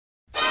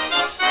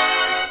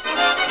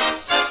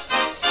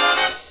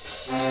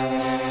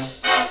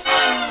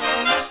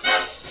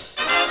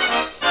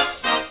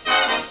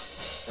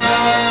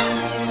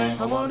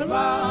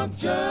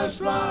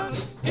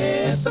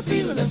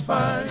is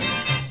fine.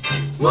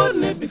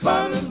 Wouldn't it be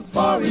fun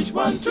for each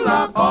one to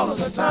rock all of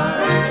the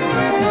time?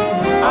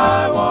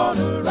 I want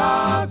to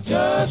rock,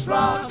 just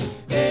rock.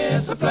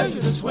 It's a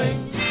pleasure to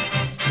swing.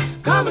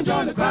 Come and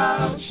join the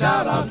crowd,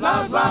 shout out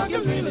loud, rock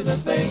is really the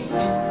thing. You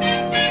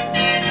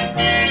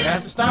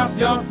have to stomp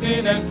your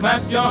feet and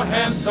clap your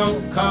hands,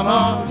 so come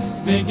on,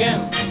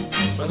 begin.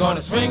 We're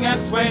gonna swing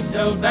and sway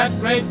till that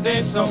great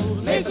day, so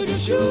lace up your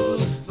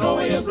shoes, throw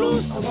away your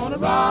blues. I wanna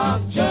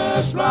rock,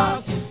 just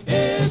rock,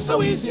 it's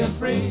so easy and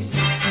free.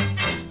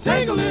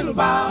 Take a little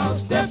bow,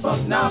 step up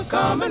now,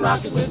 come and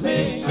rock it with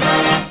me.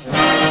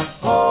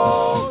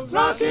 Oh,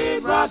 rock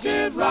it, rock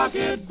it, rock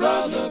it,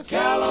 brother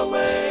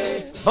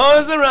Calloway.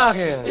 Boys are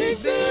rockin'.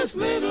 Take this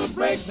little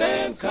break,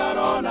 then cut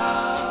on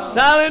out.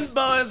 Silent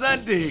boys I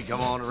dig, come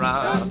on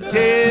around.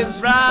 Kids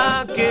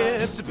rock,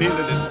 it's a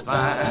feeling it's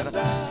fine.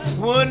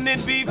 Wouldn't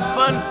it be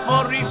fun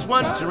for each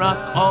one to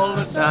rock all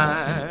the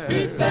time?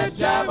 Beat that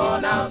jive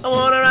on out. I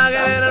wanna rock it,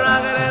 and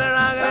rock it, and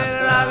rock it,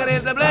 and rock it.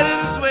 It's a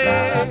pleasure to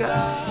swing.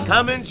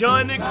 Come and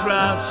join the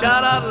crowd,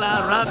 shout out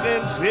loud,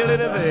 rockin's really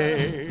the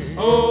thing.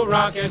 Oh,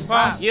 rock it,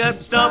 pop. You have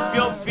to stomp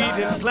your feet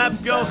and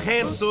clap your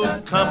hands, so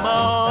come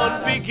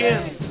on,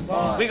 begin.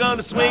 We're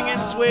gonna swing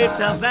and sway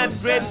till that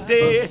great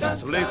day.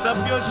 So lace up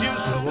your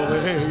shoes, throw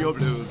away your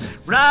blues.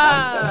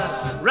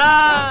 Rock,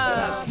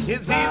 rock,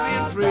 it's easy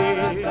and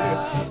free.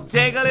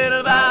 Take a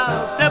little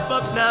bow, step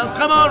up now,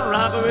 come on,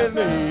 rock with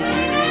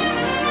me.